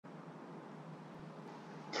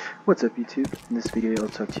What's up YouTube? In this video I'll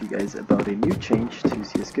talk to you guys about a new change to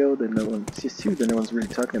CSGO that CS2 that no one's really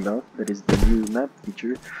talking about. That is the new map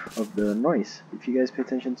feature of the noise. If you guys pay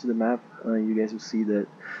attention to the map, you guys will see that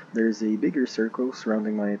there's a bigger circle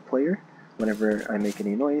surrounding my player whenever I make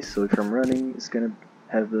any noise. So if I'm running, it's gonna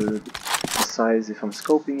have a size. If I'm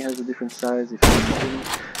scoping, it has a different size. If I'm shooting,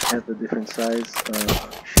 it has a different size.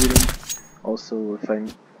 Shooting. Also, if I'm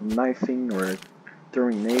knifing or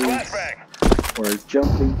throwing nades or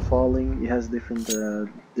jumping, falling, it has different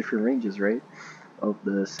ranges, right, of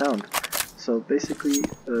the sound. So basically,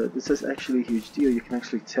 this is actually a huge deal. You can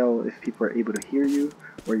actually tell if people are able to hear you,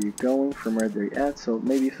 where you're going, from where they're at. So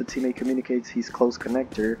maybe if a teammate communicates he's close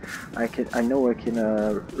connector, I know I can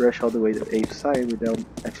rush all the way to A side without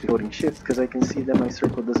actually holding shift, because I can see that my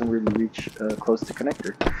circle doesn't really reach close to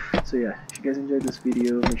connector. So yeah, if you guys enjoyed this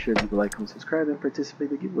video, make sure to leave a like, comment, subscribe, and participate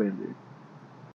in the giveaway.